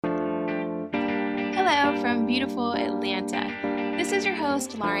Hello from beautiful Atlanta. This is your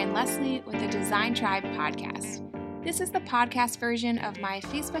host, Lauren Leslie, with the Design Tribe podcast. This is the podcast version of my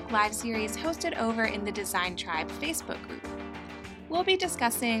Facebook Live series hosted over in the Design Tribe Facebook group. We'll be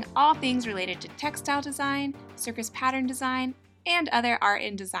discussing all things related to textile design, circus pattern design, and other art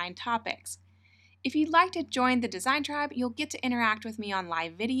and design topics. If you'd like to join the Design Tribe, you'll get to interact with me on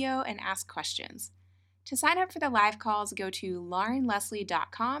live video and ask questions. To sign up for the live calls, go to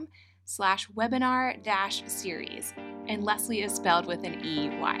laurenleslie.com/webinar-series, and Leslie is spelled with an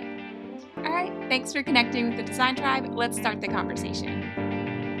E-Y. All right, thanks for connecting with the Design Tribe. Let's start the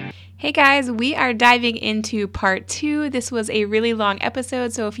conversation. Hey guys, we are diving into part 2. This was a really long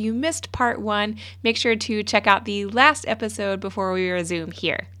episode, so if you missed part 1, make sure to check out the last episode before we resume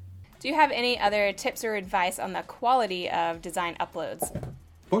here. Do you have any other tips or advice on the quality of design uploads?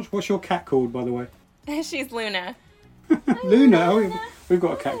 What's your cat called, by the way? She's Luna. Luna? Oh, we've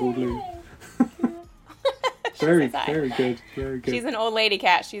got a cat called Luna. Very good. She's an old lady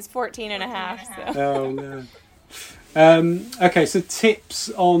cat. She's 14 and a half. So. Oh, no. Okay, so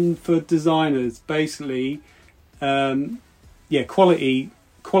tips for designers. Basically, quality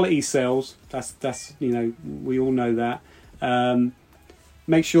sells. That's we all know that.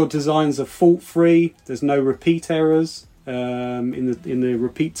 Make sure designs are fault-free. There's no repeat errors in the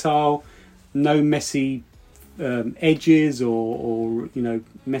repeat tile. No messy edges or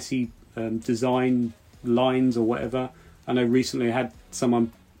messy design lines or whatever. I know recently I had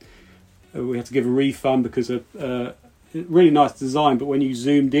someone we had to give a refund because of really nice design, but when you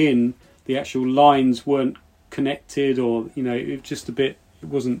zoomed in, the actual lines weren't connected, or it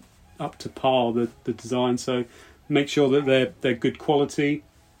wasn't up to par, the design. So make sure that they're good quality.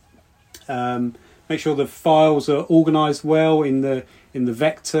 Make sure the files are organized well in the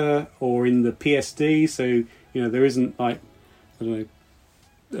vector or in the PSD, so there isn't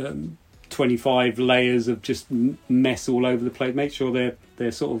 25 layers of just mess all over the place. Make sure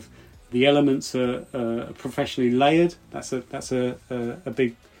they're sort of, the elements are professionally layered. That's a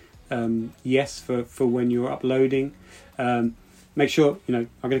big yes for when you're uploading. Make sure I'm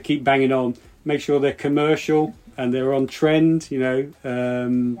going to keep banging on. Make sure they're commercial and they're on trend.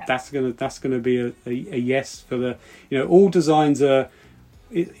 That's gonna be a yes for the all designs are.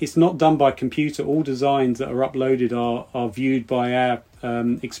 It's not done by computer. All designs that are uploaded are viewed by our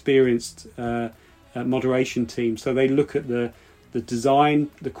experienced moderation team. So they look at the design,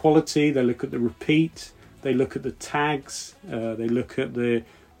 the quality. They look at the repeat. They look at the tags. They look at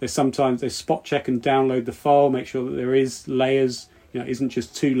sometimes they spot check and download the file. Make sure that there is layers. It isn't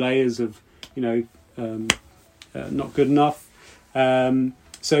just 2 layers of not good enough.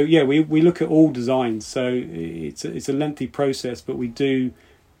 We look at all designs. So it's a lengthy process, but we do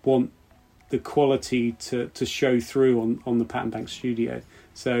want the quality to show through on the Pattern Bank Studio.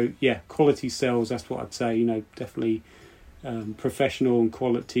 So quality sells. That's what I'd say. Definitely professional and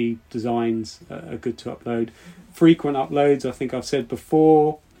quality designs are good to upload. Frequent uploads, I think I've said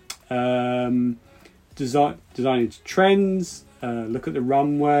before. Designing to trends. Look at the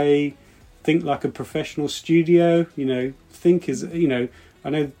runway. Think like a professional studio. Think as I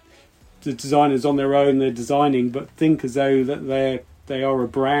know the designers on their own, they're designing, but think as though that they are a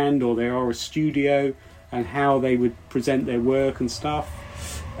brand or they are a studio, and how they would present their work and stuff.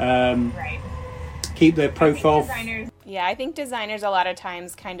 Right. Keep their profile. I think designers a lot of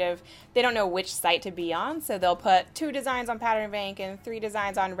times they don't know which site to be on, so they'll put 2 designs on Pattern Bank and 3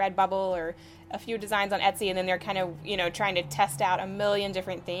 designs on Redbubble, or a few designs on Etsy, and then they're trying to test out a million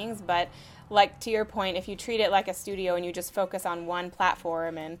different things. But like to your point, if you treat it like a studio and you just focus on one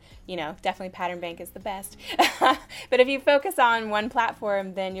platform, and definitely Pattern Bank is the best, but if you focus on one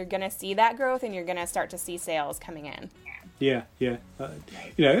platform, then you're going to see that growth and you're going to start to see sales coming in. And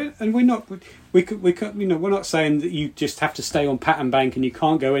we're not saying that you just have to stay on Pattern Bank and you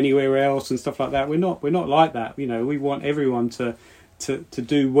can't go anywhere else and stuff like that. We're not like that. We want everyone to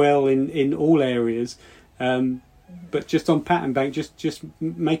do well in all areas. But just on Pattern Bank, just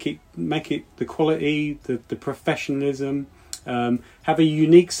make it the quality, the professionalism. Have a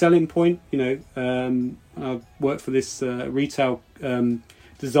unique selling point. I worked for this retail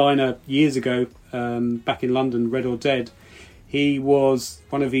designer years ago, back in London, Red or Dead.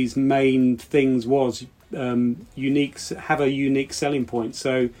 One of his main things was have a unique selling point.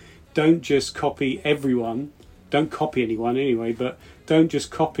 So don't just copy everyone. Don't copy anyone anyway, but don't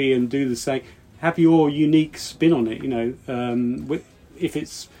just copy and do the same. Have your unique spin on it. If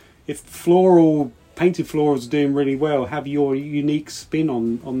painted florals are doing really well, have your unique spin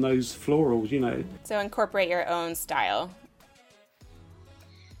on those florals. So incorporate your own style.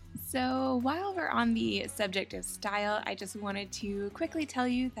 So while we're on the subject of style, I just wanted to quickly tell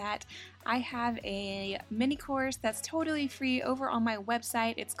you that I have a mini course that's totally free over on my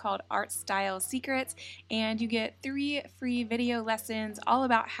website. It's called Art Style Secrets, and you get 3 free video lessons all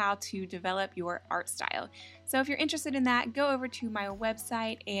about how to develop your art style. So if you're interested in that, go over to my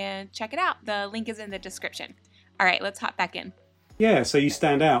website and check it out. The link is in the description. All right, let's hop back in. Yeah, so you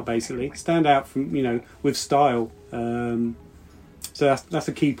stand out, basically. Stand out from, with style. So that's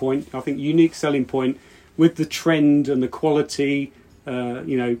a key point. I think unique selling point with the trend and the quality,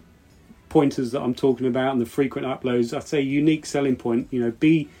 pointers that I'm talking about and the frequent uploads. I'd say unique selling point.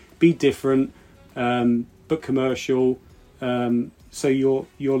 Be different, but commercial. So you're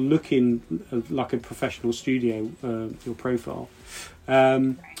looking like a professional studio. Your profile.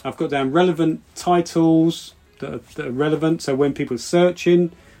 I've got down relevant titles that are relevant. So when people are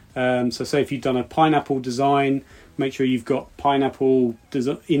searching, so say if you've done a pineapple design, make sure you've got pineapple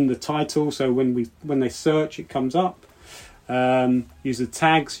in the title, so when they search it comes up. Use the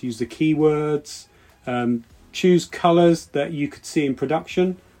tags, use the keywords, choose colours that you could see in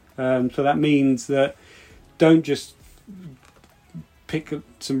production. So that means that don't just pick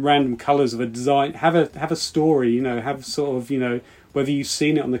some random colours of a design. Have a story, have sort of, whether you've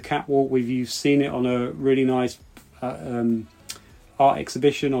seen it on the catwalk, whether you've seen it on a really nice art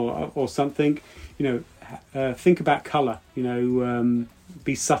exhibition or something, think about colour,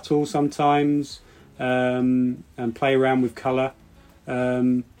 be subtle sometimes, and play around with colour.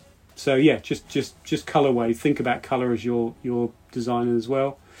 So yeah, just colourway. Think about colour as your designer as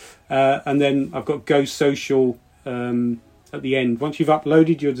well. And then I've got go social at the end. Once you've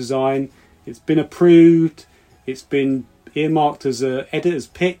uploaded your design, it's been approved, it's been earmarked as editor's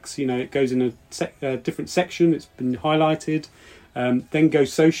picks. It goes in a different section. It's been highlighted. Then go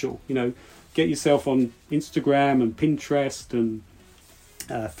social. Get yourself on Instagram and Pinterest and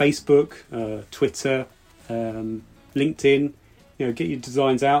Facebook, Twitter, LinkedIn. Get your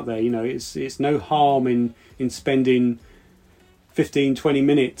designs out there. It's no harm in spending 15-20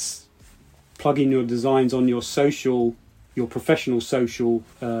 minutes plugging your designs on your professional social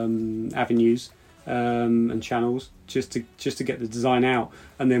avenues and channels just to get the design out.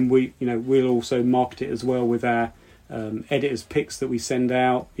 And then we'll also market it as well with our editors picks that we send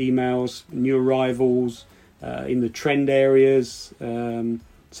out, emails, new arrivals in the trend areas.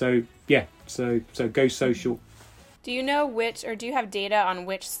 So go social. Do you know do you have data on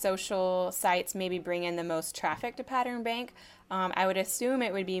which social sites maybe bring in the most traffic to Pattern Bank? I would assume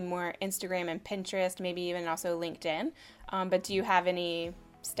it would be more Instagram and Pinterest, maybe even also LinkedIn. But do you have any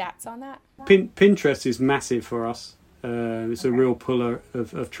stats on that? Pinterest is massive for us. It's a real puller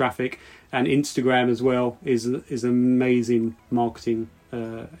of traffic, and Instagram as well is an amazing marketing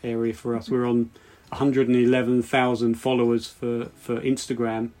area for us. We're on 111,000 followers for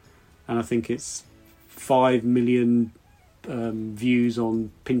Instagram, and I think it's 5 million views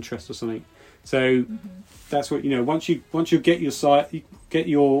on Pinterest or something. So that's what once you get your site, you get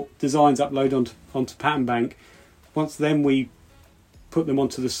your designs uploaded onto Pattern Bank. Once then we put them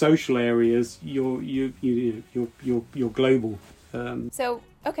onto the social areas, you're global. So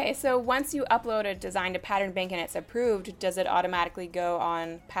once you upload a design to Pattern Bank and it's approved, does it automatically go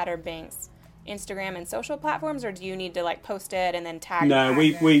on Pattern Bank's Instagram and social platforms, or do you need to post it and then tag? No,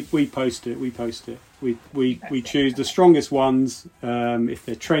 we post it. We choose the strongest ones. If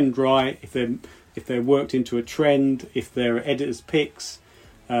they're trend right, if they're worked into a trend, if they're editors picks,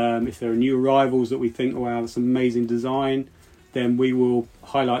 if there are new arrivals that we think, wow, that's an amazing design, then we will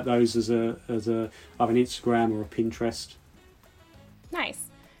highlight those as an Instagram or a Pinterest. Nice.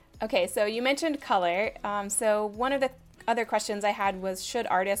 Okay, so you mentioned color. So one of the other questions I had was, should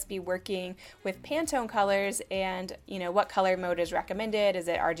artists be working with Pantone colors, and what color mode is recommended? Is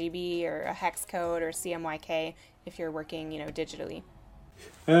it RGB or a hex code or CMYK if you're working digitally?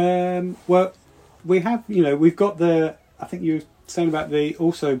 Well, we have we've got I think you were saying about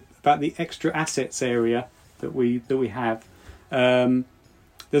the extra assets area that we have.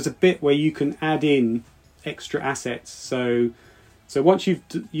 There's a bit where you can add in extra assets. So once you've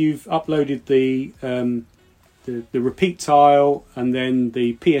uploaded the repeat tile and then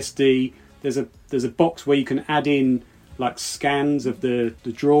the PSD, there's a box where you can add in scans of the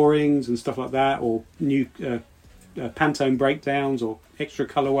drawings and stuff like that, or new Pantone breakdowns or extra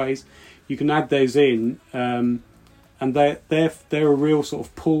colorways. You can add those in, and they're a real sort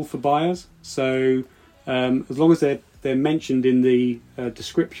of pull for buyers. So as long as they're mentioned in the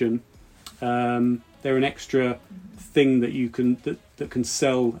description, they're an extra thing that you can that can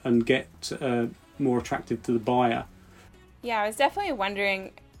sell and get more attractive to the buyer. Yeah, I was definitely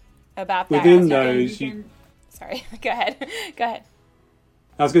wondering about that. Within those, sorry, go ahead.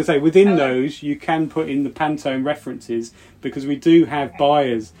 I was going to say, within those, you can put in the Pantone references, because we do have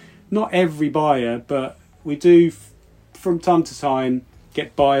buyers. Not every buyer, but we do, from time to time,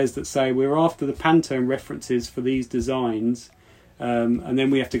 get buyers that say, we're after the Pantone references for these designs. And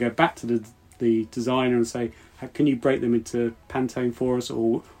then we have to go back to the designer and say, can you break them into Pantone for us?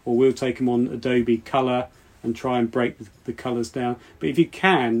 Or we'll take them on Adobe Color and try and break the colours down. But if you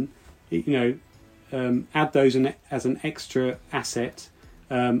can, add those as an extra asset.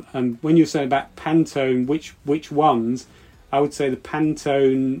 And when you're saying about Pantone, which ones, I would say the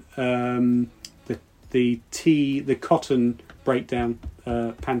Pantone, the cotton breakdown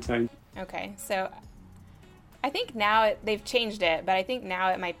Pantone. Okay, so I think now they've changed it, but I think now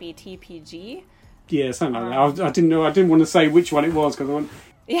it might be TPG. Yeah, something like that. I didn't know. I didn't want to say which one it was because I want.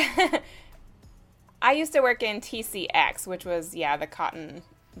 Yeah, I used to work in TCX, which was the cotton.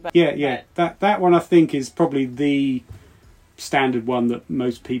 But that one I think is probably the standard one that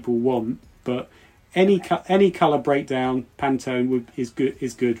most people want. But any color breakdown Pantone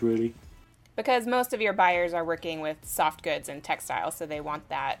is good really. Because most of your buyers are working with soft goods and textiles, so they want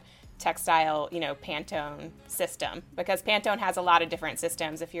that textile, Pantone system, because Pantone has a lot of different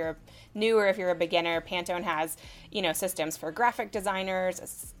systems. If you're new or if you're a beginner, Pantone has, systems for graphic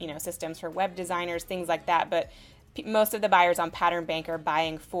designers, systems for web designers, things like that. But most of the buyers on Pattern Bank are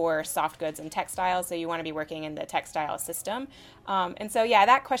buying for soft goods and textiles, so you want to be working in the textile system. And so,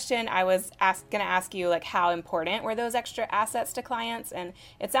 that question I was going to ask you, like, how important were those extra assets to clients? And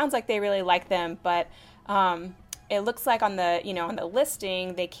it sounds like they really like them, but it looks like on the on the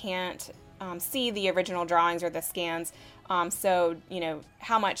listing they can't see the original drawings or the scans. So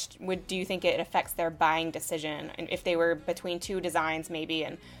how much do you think it affects their buying decision? And if they were between two designs maybe,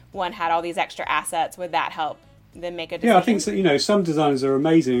 and one had all these extra assets, would that help them make a decision? Yeah, I think so. Some designers are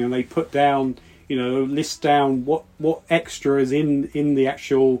amazing, and they put down, list down what extra is in the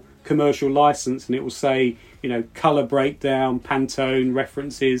actual commercial license, and it will say, color breakdown, Pantone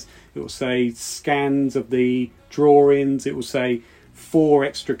references. It will say scans of the drawings. It will say 4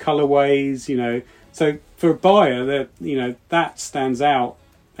 extra colorways. So for a buyer, that stands out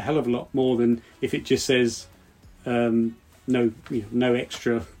a hell of a lot more than if it just says no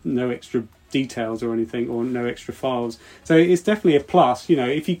extra details or anything, or no extra files. So it's definitely a plus.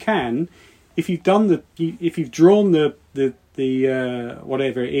 If you can, if you've drawn the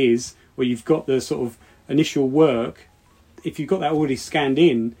whatever it is, where you've got the sort of initial work, if you've got that already scanned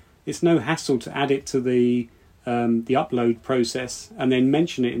in, it's no hassle to add it to the upload process and then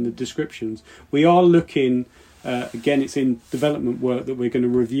mention it in the descriptions. We are looking, again, it's in development work that we're going to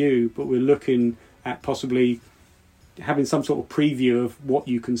review, but we're looking at possibly having some sort of preview of what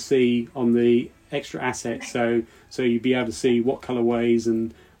you can see on the extra assets, so you'd be able to see what colorways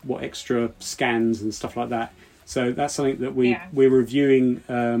and what extra scans and stuff like that. So that's something that we're reviewing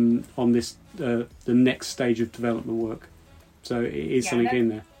on this the next stage of development work. So it is something in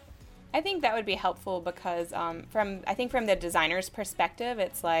there. I think that would be helpful because from the designer's perspective,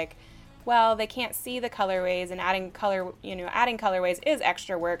 it's like, well, they can't see the colorways, and adding colorways is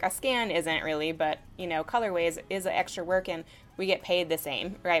extra work. A scan isn't really, but colorways is extra work, and we get paid the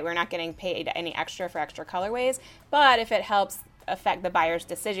same, right? We're not getting paid any extra for extra colorways, but if it helps affect the buyer's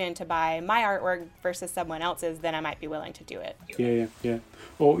decision to buy my artwork versus someone else's, then I might be willing to do it. Yeah.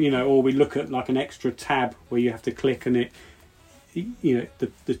 Or or we look at like an extra tab where you have to click, and it,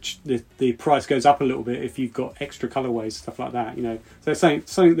 the price goes up a little bit if you've got extra colorways, stuff like that. So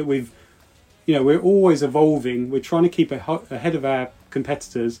it's something that we've. We're always evolving. We're trying to keep ahead of our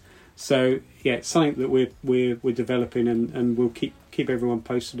competitors. So it's something that we're developing, and we'll keep everyone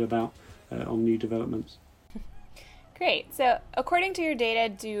posted about on new developments. Great. So according to your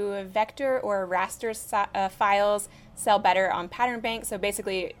data, do vector or raster files sell better on Pattern Bank? So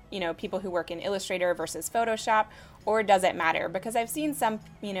basically, people who work in Illustrator versus Photoshop, or does it matter? Because I've seen some,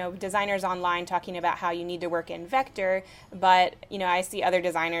 designers online talking about how you need to work in vector, but, I see other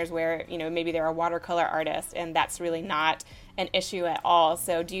designers where, maybe they're a watercolor artist, and that's really not an issue at all.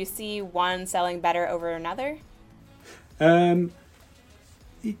 So do you see one selling better over another? I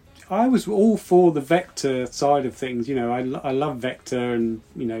was all for the vector side of things. I love vector, and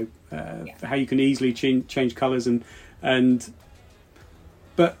how you can easily change colours,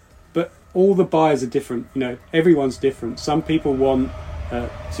 but all the buyers are different. Everyone's different. Some people want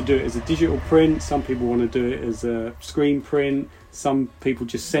to do it as a digital print. Some people want to do it as a screen print. Some people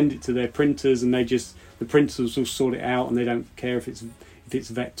just send it to their printers, and the printers will sort it out, and they don't care if it's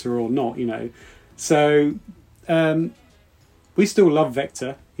vector or not. So we still love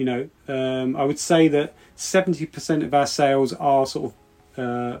vector. I would say that 70% of our sales are sort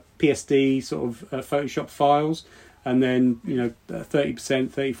of PSD, sort of Photoshop files. and then 30%,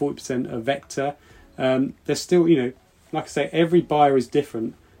 40% are vector. There's still, like I say, every buyer is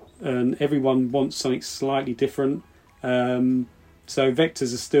different, and everyone wants something slightly different. So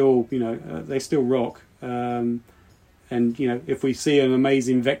vectors are still, they still rock. And if we see an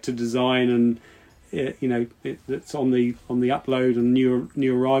amazing vector design and it's on the upload and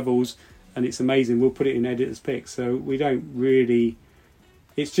new arrivals, and it's amazing, we'll put it in editor's pick. So we don't really.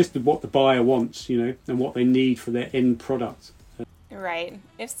 It's just what the buyer wants, and what they need for their end product. Right.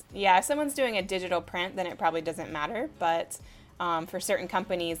 If someone's doing a digital print, then it probably doesn't matter. But for certain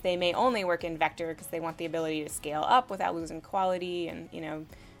companies, they may only work in vector because they want the ability to scale up without losing quality. And,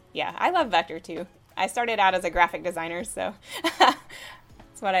 I love vector too. I started out as a graphic designer, so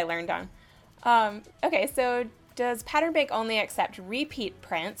that's what I learned on. Okay, so does Pattern Bank only accept repeat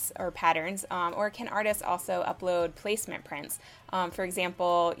prints or patterns, or can artists also upload placement prints? For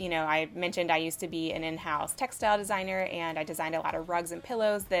example, I mentioned I used to be an in-house textile designer, and I designed a lot of rugs and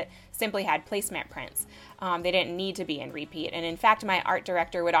pillows that simply had placement prints. They didn't need to be in repeat. And in fact, my art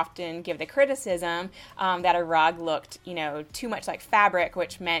director would often give the criticism that a rug looked, too much like fabric,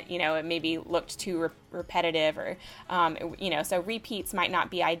 which meant, it maybe looked too repetitive, or, so repeats might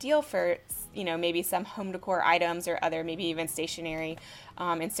not be ideal for, maybe some home decor items or other, maybe even stationery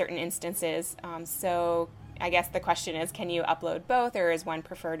in certain instances. So I guess the question is, can you upload both, or is one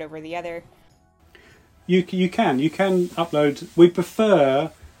preferred over the other? You can upload. We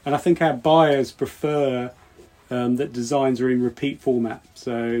prefer, and I think our buyers prefer, that designs are in repeat format.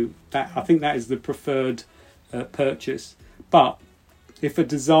 So I think that is the preferred purchase. But if a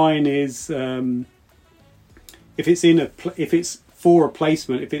design is, if it's for a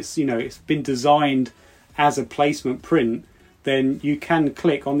placement, if it's it's been designed as a placement print, then you can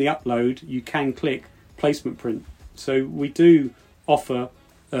click on the upload. You can click placement print. So we do offer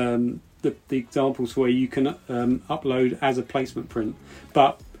the examples where you can upload as a placement print,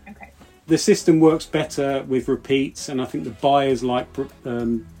 but the system works better with repeats, and I think the buyers like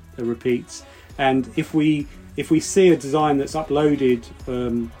the repeats. And if we see a design that's uploaded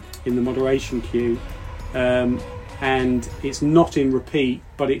in the moderation queue and it's not in repeat,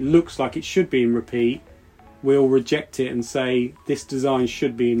 but it looks like it should be in repeat, we'll reject it and say this design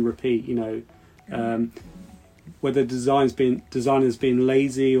should be in repeat. Whether designer's been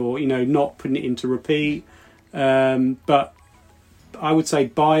lazy or not putting it into repeat, but I would say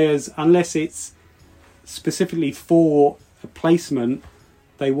buyers, unless it's specifically for a placement,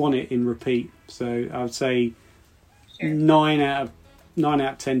 they want it in repeat. So I would say 9 out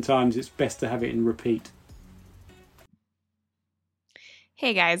of 10 times it's best to have it in repeat.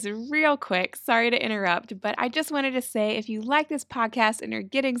 Hey guys, real quick, sorry to interrupt, but I just wanted to say if you like this podcast and are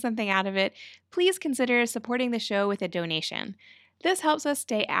getting something out of it, please consider supporting the show with a donation. This helps us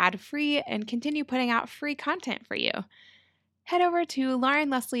stay ad-free and continue putting out free content for you. Head over to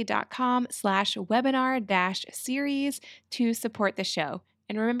laurenleslie.com/webinar-series to support the show.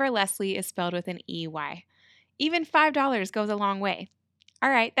 And remember, Leslie is spelled with an EY. Even $5 goes a long way.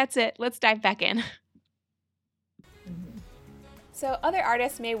 All right, that's it. Let's dive back in. So other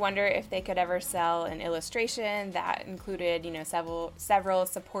artists may wonder if they could ever sell an illustration that included, several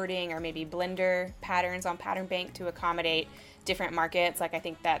supporting or maybe blender patterns on Pattern Bank to accommodate different markets. Like I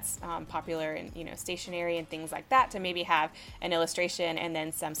think that's popular in, stationery and things like that, to maybe have an illustration and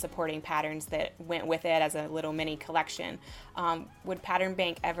then some supporting patterns that went with it as a little mini collection. Would Pattern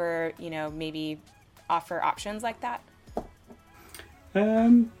Bank ever, maybe offer options like that?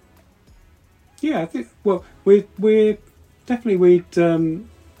 Yeah, I think, well, we're definitely we'd.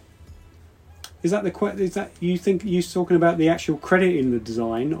 Is that you think you're talking about the actual credit in the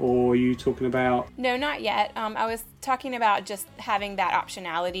design, or are you talking about? No, not yet. I was talking about just having that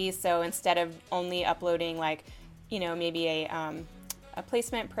optionality. So instead of only uploading maybe a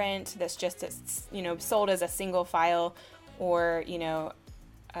placement print that's just sold as a single file, or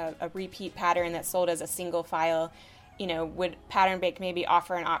a repeat pattern that's sold as a single file, would Pattern Bank maybe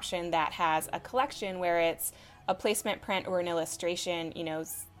offer an option that has a collection where it's a placement print or an illustration?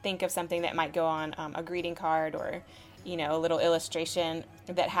 Think of something that might go on a greeting card, or a little illustration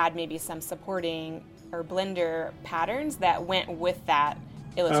that had maybe some supporting or blender patterns that went with that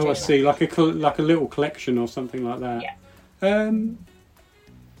illustration. Oh, I see, like a little collection or something like that. Yeah.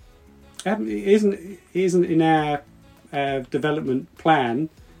 It isn't in our development plan,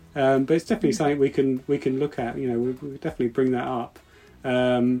 but it's definitely something we can look at. We'll definitely bring that up.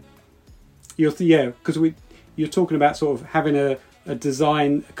 Because you're talking about sort of having a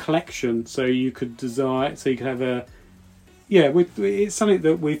design collection, so you could have it's something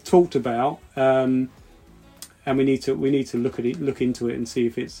that we've talked about, and we need to look into it and see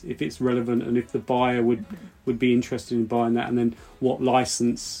if it's relevant, and if the buyer would be interested in buying that, and then what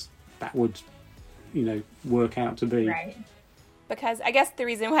license that would work out to be. Right. Because I guess the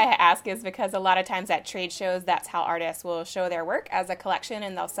reason why I ask is because a lot of times at trade shows, that's how artists will show their work as a collection,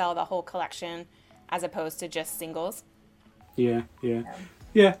 and they'll sell the whole collection as opposed to just singles. Yeah.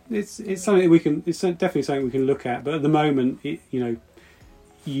 It's something we can. It's definitely something we can look at. But at the moment, I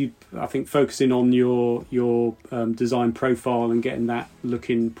think focusing on your design profile and getting that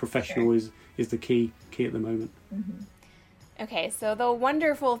looking professional is the key at the moment. Mm-hmm. Okay, so the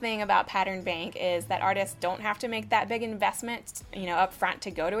wonderful thing about Pattern Bank is that artists don't have to make that big investment, up front to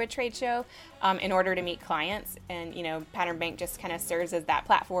go to a trade show in order to meet clients. And, Pattern Bank just kind of serves as that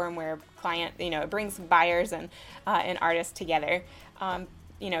platform where it brings buyers and artists together.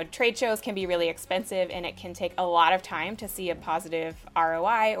 Trade shows can be really expensive, and it can take a lot of time to see a positive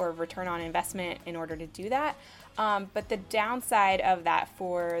ROI or return on investment in order to do that. But the downside of that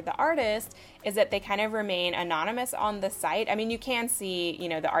for the artist is that they kind of remain anonymous on the site. I mean, you can see,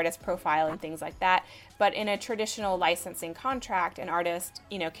 the artist profile and things like that, but in a traditional licensing contract, an artist,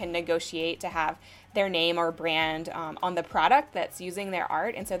 can negotiate to have their name or brand on the product that's using their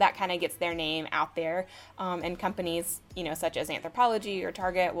art. And so that kind of gets their name out there. And companies, such as Anthropologie or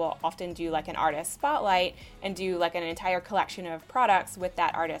Target will often do like an artist spotlight and do like an entire collection of products with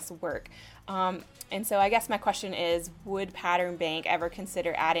that artist's work. And so I guess my question is, would Pattern Bank ever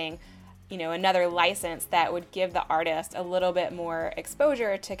consider adding, another license that would give the artist a little bit more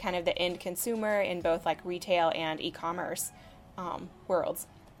exposure to kind of the end consumer in both like retail and e-commerce worlds?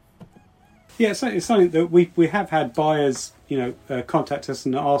 Yeah, it's something that we have had buyers, contact us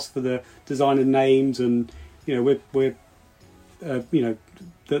and ask for the designer names, and we're that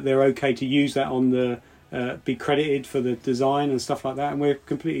they're okay to use that on the be credited for the design and stuff like that, and we're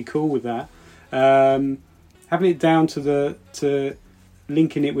completely cool with that. Having it down to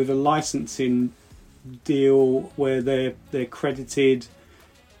linking it with a licensing deal where they're credited,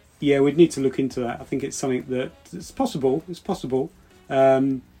 we'd need to look into that. I think it's something that it's possible.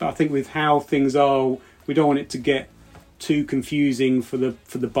 But I think with how things are, we don't want it to get too confusing for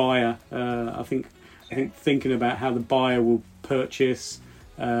the buyer. I think thinking about how the buyer will purchase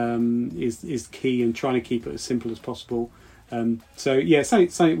is key, and trying to keep it as simple as possible. Something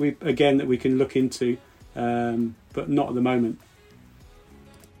that we can look into, but not at the moment.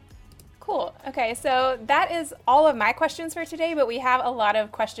 Cool. Okay, so that is all of my questions for today, but we have a lot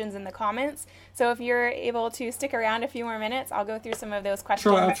of questions in the comments. So if you're able to stick around a few more minutes, I'll go through some of those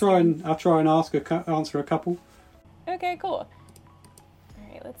questions. I'll try and answer a couple. Okay, cool. All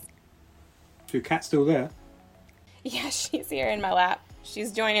right, let's. Is your cat still there? Yeah, she's here in my lap.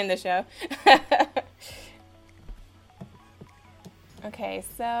 She's joining the show. Okay,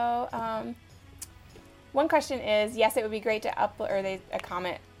 so one question is, yes, it would be great to upload, a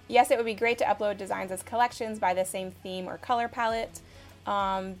comment. Yes, it would be great to upload designs as collections by the same theme or color palette.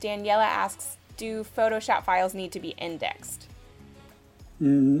 Daniela asks, do Photoshop files need to be indexed?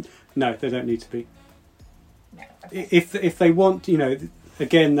 No, they don't need to be. No. Okay. If they want,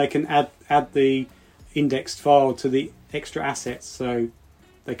 again, they can add the indexed file to the extra assets. So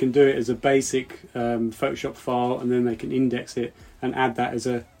they can do it as a basic Photoshop file, and then they can index it and add that as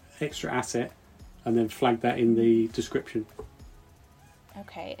a extra asset, and then flag that in the description.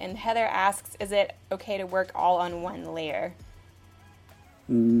 Okay, and Heather asks, is it okay to work all on one layer?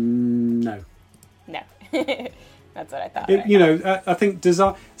 No. No. That's what I thought. I think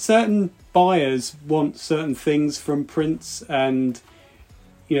certain buyers want certain things from prints, and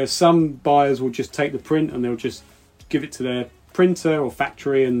some buyers will just take the print and they'll just give it to their printer or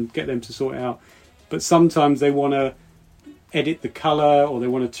factory and get them to sort it out. But sometimes they want to edit the color, or they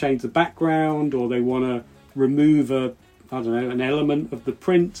want to change the background, or they want to remove an element of the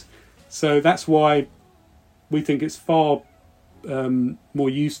print. So that's why we think it's far more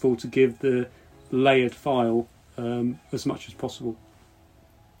useful to give the layered file as much as possible,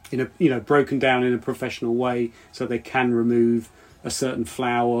 broken down in a professional way, so they can remove a certain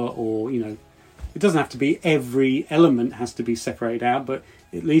flower, or it doesn't have to be every element has to be separated out, but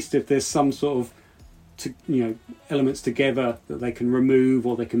at least if there's some sort of elements together that they can remove,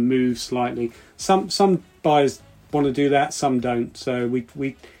 or they can move slightly. Some buyers want to do that, some don't. So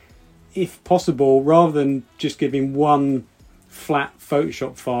we if possible, rather than just giving one flat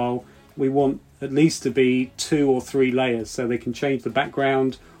Photoshop file, we want at least to be 2 or 3 layers, so they can change the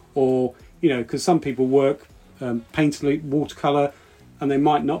background, or because some people work painterly watercolor, and they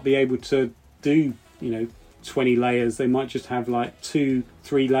might not be able to do 20 layers. They might just have like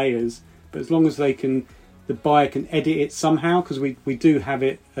 2-3 layers, but as long as the buyer can edit it somehow, because we do have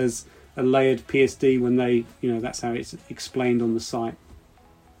it as a layered PSD when they, that's how it's explained on the site.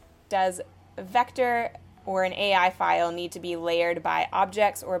 Does a vector or an AI file need to be layered by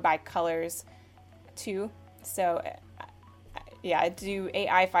objects or by colors too? So, do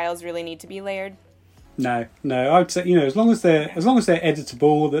AI files really need to be layered? No. I would say, as long as they're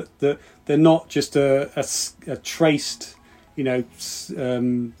editable, that they're not just a traced,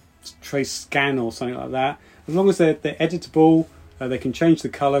 traced scan or something like that. As long as they're editable, they can change the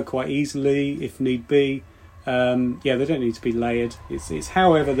color quite easily if need be. They don't need to be layered. It's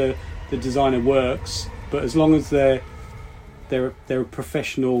however the designer works, but as long as they're a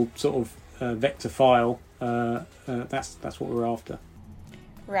professional sort of vector file, that's what we're after.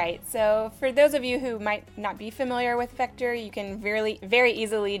 Right. So for those of you who might not be familiar with vector, you can very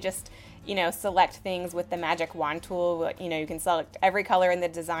easily just select things with the magic wand tool. You can select every color in the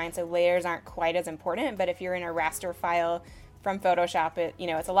design, so layers aren't quite as important. But if you're in a raster file from Photoshop,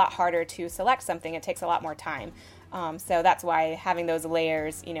 it's a lot harder to select something. It takes a lot more time. So that's why having those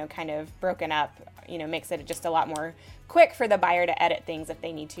layers, kind of broken up, makes it just a lot more quick for the buyer to edit things if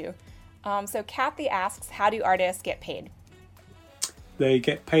they need to. So Kathy asks, how do artists get paid? They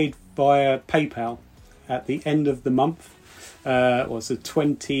get paid via PayPal at the end of the month. It's the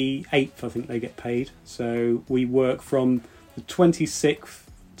 28th, I think they get paid. So we work from the 26th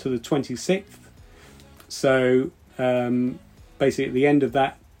to the 26th. So basically at the end of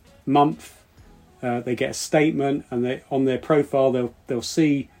that month, they get a statement, and on their profile they'll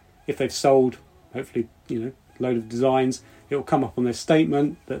see if they've sold, hopefully, a load of designs. It will come up on their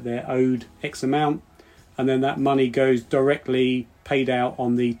statement that they're owed X amount, and then that money goes directly paid out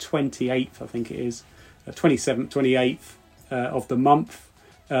on the 28th, I think it is, 27th, 28th of the month,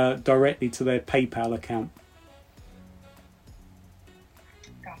 directly to their PayPal account.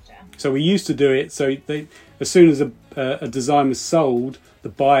 Gotcha. So we used to do it so as soon as a design was sold, the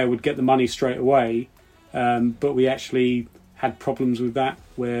buyer would get the money straight away, but we actually had problems with that,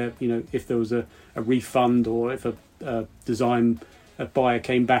 where if there was a refund, or if a buyer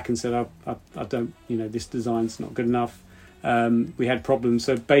came back and said I don't, this design's not good enough, we had problems.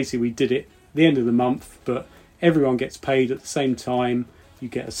 So basically we did it at the end of the month, but everyone gets paid at the same time. You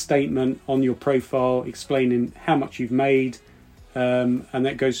get a statement on your profile explaining how much you've made, and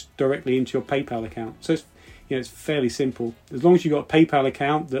that goes directly into your PayPal account. So it's fairly simple. As long as you've got a PayPal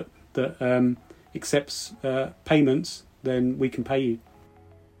account that accepts payments, then we can pay you.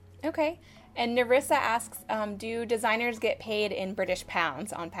 Okay. And Narissa asks, do designers get paid in British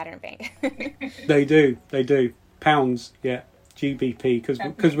pounds on Pattern Bank? They do. Pounds, yeah. GBP,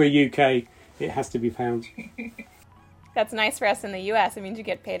 because we're UK, it has to be pounds. That's nice for us in the US. It means you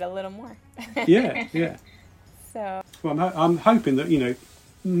get paid a little more. Yeah. So. Well, I'm hoping that,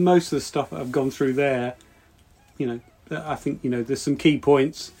 most of the stuff that I've gone through there, I think, there's some key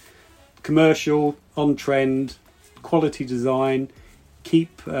points. Commercial, on trend, quality design,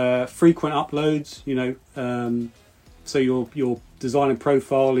 keep frequent uploads, so your design and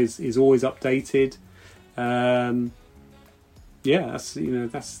profile is always updated. That's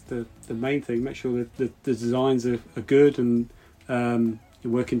the main thing. Make sure that the designs are good, and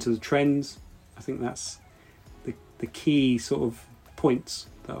you're working to the trends. I think that's the key sort of points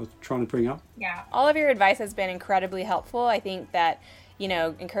that I was trying to bring up. Yeah, all of your advice has been incredibly helpful. I think that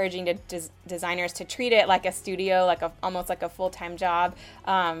encouraging designers to treat it like a studio, almost like a full-time job,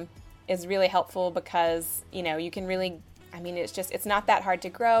 is really helpful, because you can really, it's not that hard to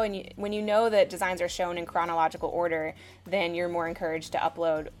grow, and when you know that designs are shown in chronological order, then you're more encouraged to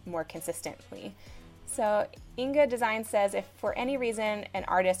upload more consistently. So Inga Design says, if for any reason an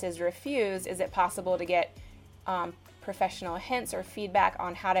artist is refused, is it possible to get professional hints or feedback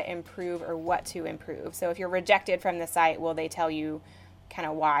on how to improve or what to improve? So if you're rejected from the site, will they tell you kind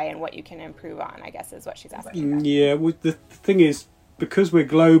of why and what you can improve on, I guess is what she's asking. Yeah, well, the thing is, because we're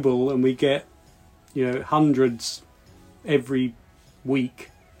global and we get, hundreds every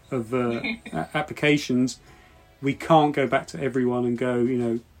week of applications, we can't go back to everyone and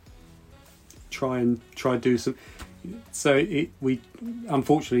go, try do some. So we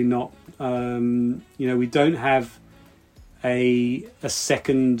unfortunately not. We don't have a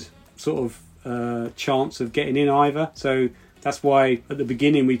second sort of chance of getting in either. So that's why at the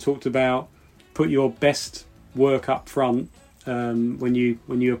beginning we talked about put your best work up front when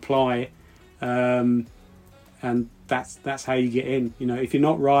you apply, and that's how you get in. If you're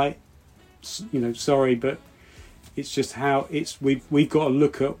not right, sorry, but it's just how we've got to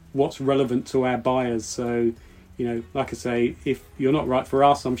look at what's relevant to our buyers. So like I say, if you're not right for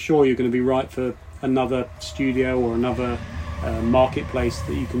us, I'm sure you're going to be right for another studio or another marketplace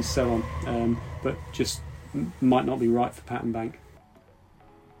that you can sell on, but just might not be right for Pattern Bank.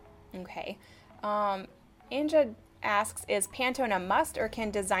 Okay. Anja asks, is Pantone a must, or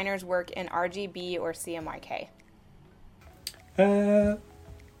can designers work in RGB or CMYK?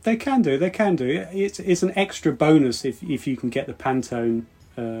 They can do. It's an extra bonus if you can get the Pantone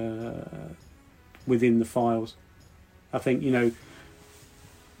within the files. I think,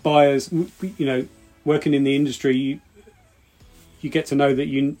 buyers, working in the industry, you get to know that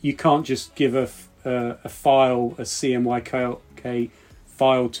you can't just give a file, a CMYK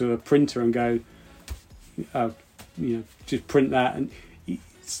file to a printer and go, just print that. And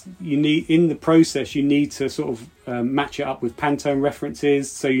you need, in the process, you need to sort of match it up with Pantone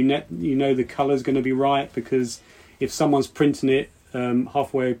references, so you know the colour's going to be right, because if someone's printing it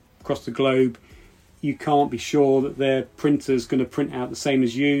halfway across the globe, you can't be sure that their printer's going to print out the same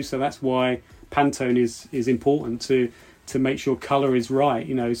as you. So that's why Pantone is important to make sure colour is right.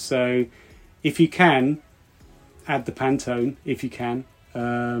 So if you can add the Pantone, if you can,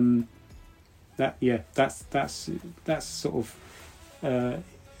 that's sort of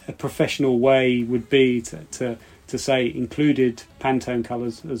a professional way would be to say included Pantone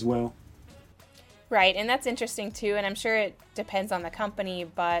colours as well. Right, and that's interesting too, and I'm sure it depends on the company,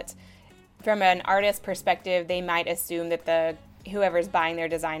 but from an artist perspective, they might assume that whoever's buying their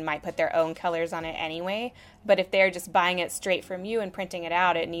design might put their own colors on it anyway. But if they're just buying it straight from you and printing it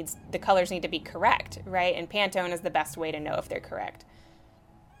out, the colors need to be correct, right? And Pantone is the best way to know if they're correct.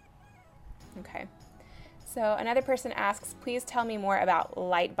 Okay. So another person asks, please tell me more about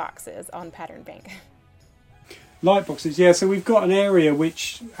light boxes on Pattern Bank. Light boxes, yeah. So we've got an area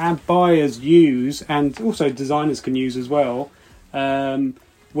which our buyers use, and also designers can use as well,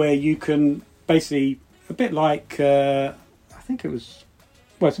 where you can basically, a bit like, it's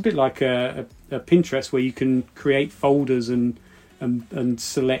a bit like a Pinterest, where you can create folders and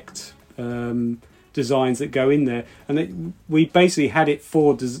select designs that go in there. And we basically had it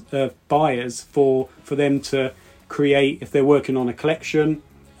for buyers for them to create, if they're working on a collection,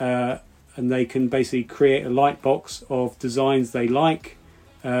 and they can basically create a light box of designs they like,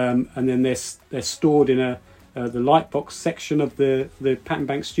 and then they're stored in the light box section of the Pattern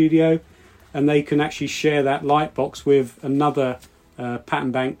Bank Studio, and they can actually share that light box with another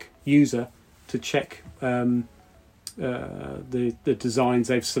Pattern Bank user to check the designs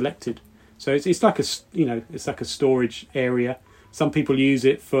they've selected. So it's like a storage area. Some people use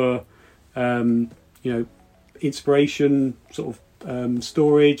it for inspiration sort of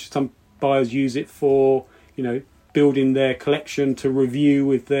storage. Some buyers use it for building their collection to review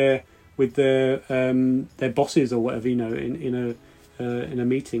with their bosses or whatever, in a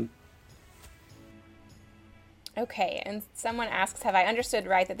meeting. Okay, and someone asks, have I understood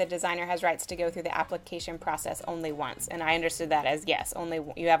right that the designer has rights to go through the application process only once? And I understood that as yes, only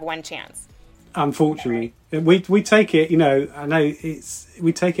you have one chance. Unfortunately, we take it.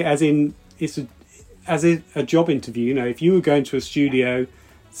 We take it as in as a job interview. If you were going to a studio,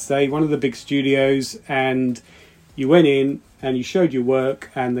 say one of the big studios, and you went in and you showed your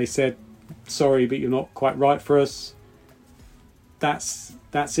work, and they said, "Sorry, but you're not quite right for us." That's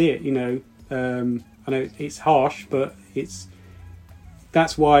it. I know it's harsh, but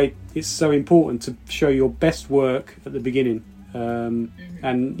that's why it's so important to show your best work at the beginning. And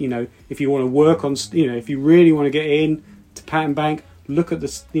if you want to work on, if you really want to get in to Pattern Bank, look at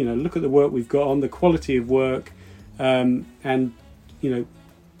the work we've got on, the quality of work, and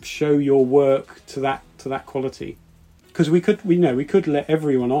show your work to that quality. Because we could let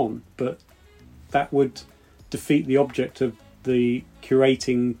everyone on, but that would defeat the object of the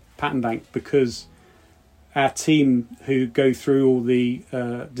curating Pattern Bank, because our team who go through all the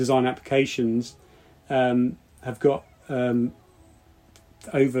design applications have got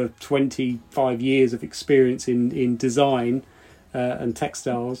over 25 years of experience in design and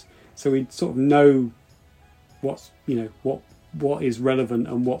textiles, so we sort of know what is relevant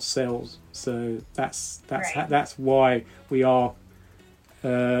and what sells. So that's right. That's why we are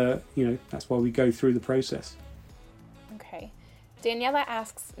that's why we go through the process. Okay. Daniela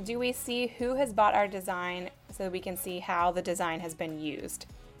asks, do we see who has bought our design so that we can see how the design has been used?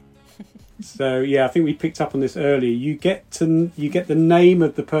 So yeah, I think we picked up on this earlier. You get the name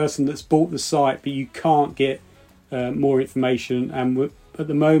of the person that's bought the site, but you can't get more information. And at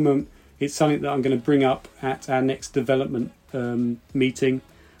the moment, it's something that I'm going to bring up at our next development meeting,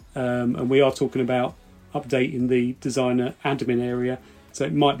 and we are talking about updating the designer admin area. So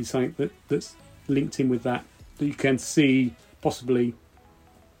it might be something that's linked in with that you can see possibly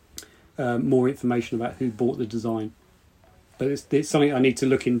more information about who bought the design. But it's something I need to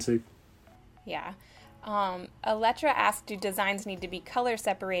look into. Yeah. Aletra asked, do designs need to be color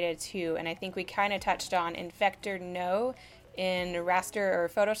separated too? And I think we kind of touched on, in Vector, no. in raster or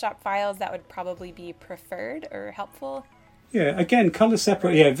Photoshop files, that would probably be preferred or helpful. Yeah, again, color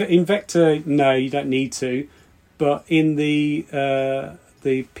separate. Yeah, in vector, no, you don't need to. But in the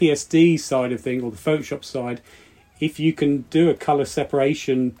PSD side of thing, or the Photoshop side, if you can do a color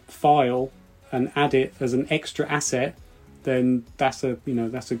separation file and add it as an extra asset, then that's a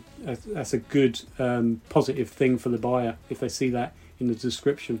good positive thing for the buyer if they see that in the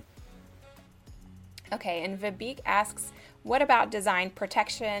description. Okay, and Vibeke asks, what about design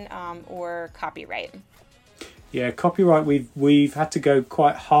protection or copyright? Yeah, copyright. We've had to go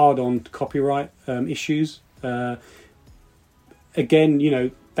quite hard on copyright issues.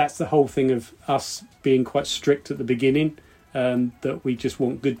 Again, that's the whole thing of us being quite strict at the beginning. That we just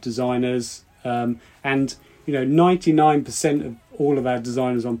want good designers, and 99% of all of our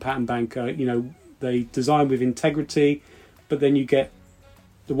designers on Pattern Bank are, they design with integrity, but then you get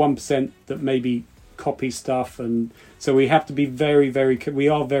the 1% that maybe copy stuff, and so we have to be we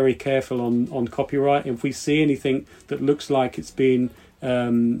are very careful on copyright. If we see anything that looks like it's been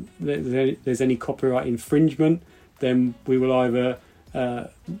there's any copyright infringement, then we will either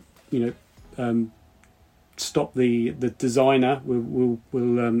stop the designer.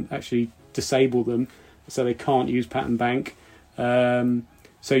 We'll actually disable them so they can't use Pattern Bank.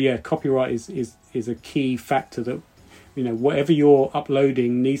 So yeah, copyright is a key factor that whatever you're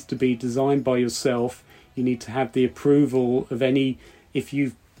uploading needs to be designed by yourself. You need to have the approval of any, if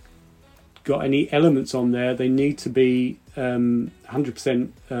you've got any elements on there, they need to be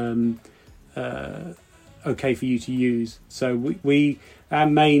 100% okay for you to use. So our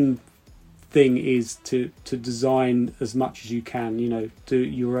main thing is to design as much as you can, do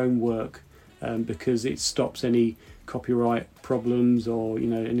your own work, because it stops any copyright problems or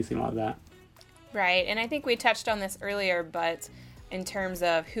anything like that. Right, and I think we touched on this earlier, but in terms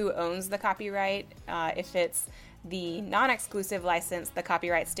of who owns the copyright, if it's the non-exclusive license, the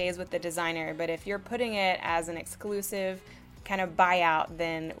copyright stays with the designer, but if you're putting it as an exclusive kind of buyout,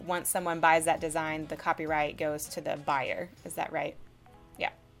 then once someone buys that design, the copyright goes to the buyer. Is that right? Yeah.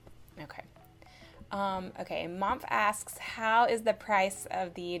 Okay. Okay, Momph asks, how is the price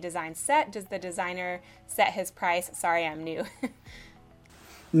of the design set? Does the designer set his price? Sorry, I'm new.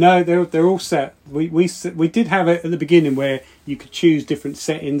 No, they're all set. We did have it at the beginning where you could choose different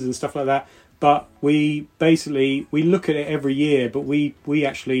settings and stuff like that, but we look at it every year, but we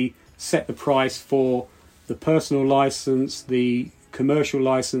actually set the price for the personal license, the commercial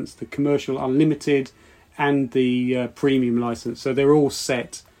license, the commercial unlimited, and the premium license. So they're all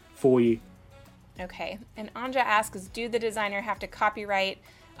set for you. Okay, and Anja asks, do the designer have to copyright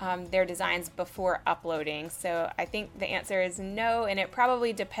their designs before uploading? So I think the answer is no, and it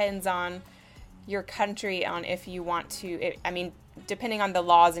probably depends on your country on if you want to, depending on the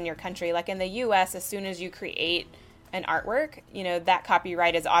laws in your country. Like in the US, as soon as you create an artwork, that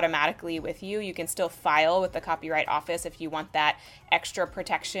copyright is automatically with you. You can still file with the Copyright Office if you want that extra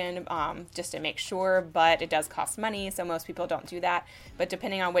protection, just to make sure, but it does cost money, so most people don't do that. But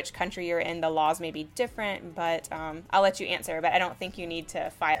depending on which country you're in, the laws may be different, but I'll let you answer, but I don't think you need to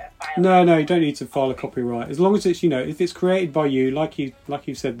file. No, you don't need to file a copyright. As long as it's, if it's created by you, like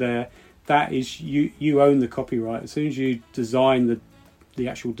you said there, that is, you own the copyright. As soon as you design the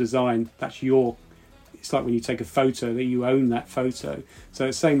actual design, that's your. It's like when you take a photo that you own that photo. So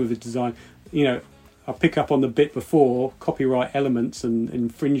it's same with the design. I'll pick up on the bit before copyright elements and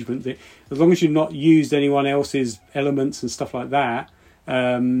infringement. As long as you've not used anyone else's elements and stuff like that,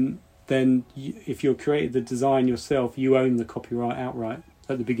 then if you're created the design yourself, you own the copyright outright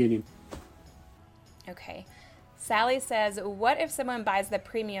at the beginning. Okay. Sally says, what if someone buys the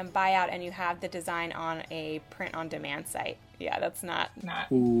premium buyout and you have the design on a print-on-demand site? Yeah, that's not.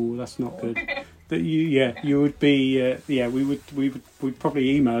 Ooh, that's not good. You would be. We'd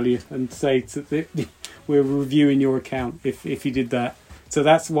probably email you and say we're reviewing your account if you did that. So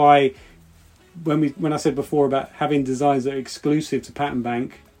that's why when I said before about having designs that are exclusive to Pattern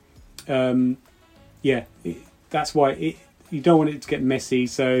Bank, that's why you don't want it to get messy.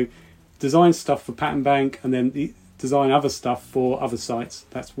 So design stuff for Pattern Bank and then design other stuff for other sites.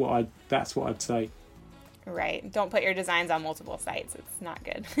 That's what I'd say. Right. Don't put your designs on multiple sites. It's not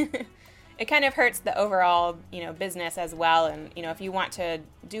good. It kind of hurts the overall, business as well. And, if you want to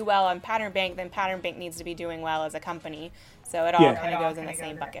do well on Pattern Bank, then Pattern Bank needs to be doing well as a company. So it all kind of goes in the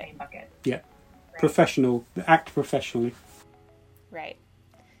same bucket. Yeah. Right. Professional. Act professionally. Right.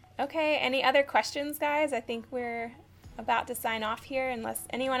 Okay. Any other questions, guys? I think we're about to sign off here unless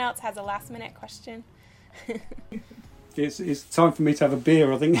anyone else has a last minute question. It's time for me to have a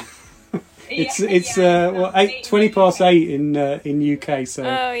beer, I think. It's 20 past 8 in UK. So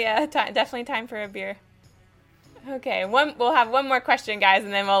oh yeah, definitely time for a beer. Okay, we'll have one more question, guys,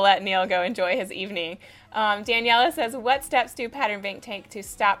 and then we'll let Neil go enjoy his evening. Daniela says, what steps do Pattern Bank take to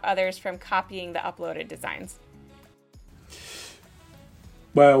stop others from copying the uploaded designs?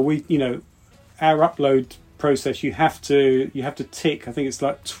 Well, our upload process, you have to tick, I think it's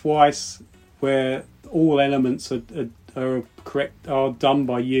like twice, where all elements are correct, are done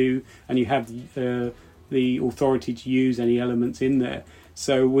by you, and you have the authority to use any elements in there.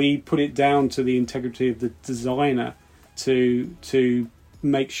 So we put it down to the integrity of the designer to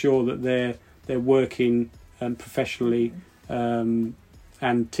make sure that they're working professionally and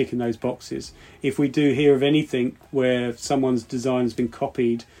ticking those boxes. If we do hear of anything where someone's design has been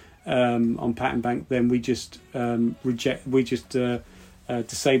copied on Pattern Bank, then we just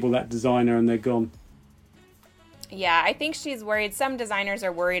disable that designer and they're gone. Yeah, I think she's worried. Some designers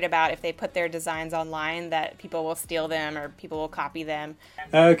are worried about if they put their designs online that people will steal them or people will copy them.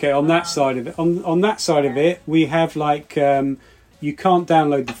 Okay, on that side of it, on that side of it, we have you can't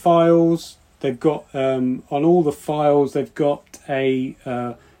download the files. They've got on all the files, they've got a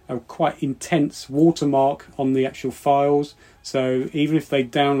quite intense watermark on the actual files. So even if they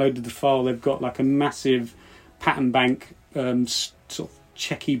downloaded the file, they've got like a massive Pattern Bank sort of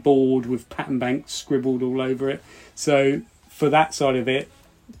checky board with Pattern Bank scribbled all over it. So for that side of it,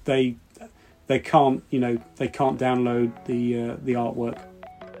 they can't download the artwork.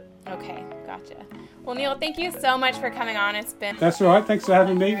 Okay, gotcha. Well, Neil, thank you so much for coming on. It's been... That's all right. Thanks for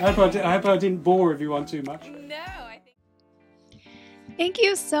having me. I hope I didn't bore everyone too much. No, I think... Thank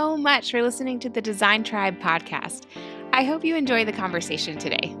you so much for listening to the Design Tribe podcast. I hope you enjoyed the conversation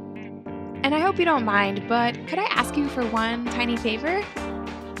today. And I hope you don't mind, but could I ask you for one tiny favor?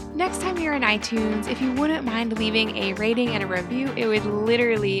 Next time you're in iTunes, if you wouldn't mind leaving a rating and a review, it would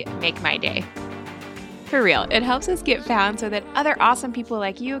literally make my day. For real, it helps us get found so that other awesome people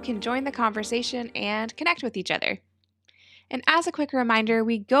like you can join the conversation and connect with each other. And as a quick reminder,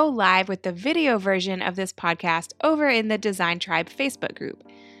 we go live with the video version of this podcast over in the Design Tribe Facebook group.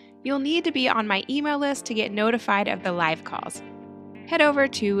 You'll need to be on my email list to get notified of the live calls. Head over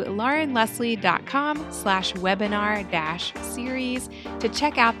to laurenleslie.com/webinar-series to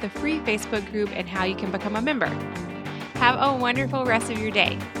check out the free Facebook group and how you can become a member. Have a wonderful rest of your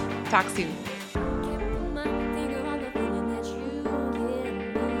day. Talk soon.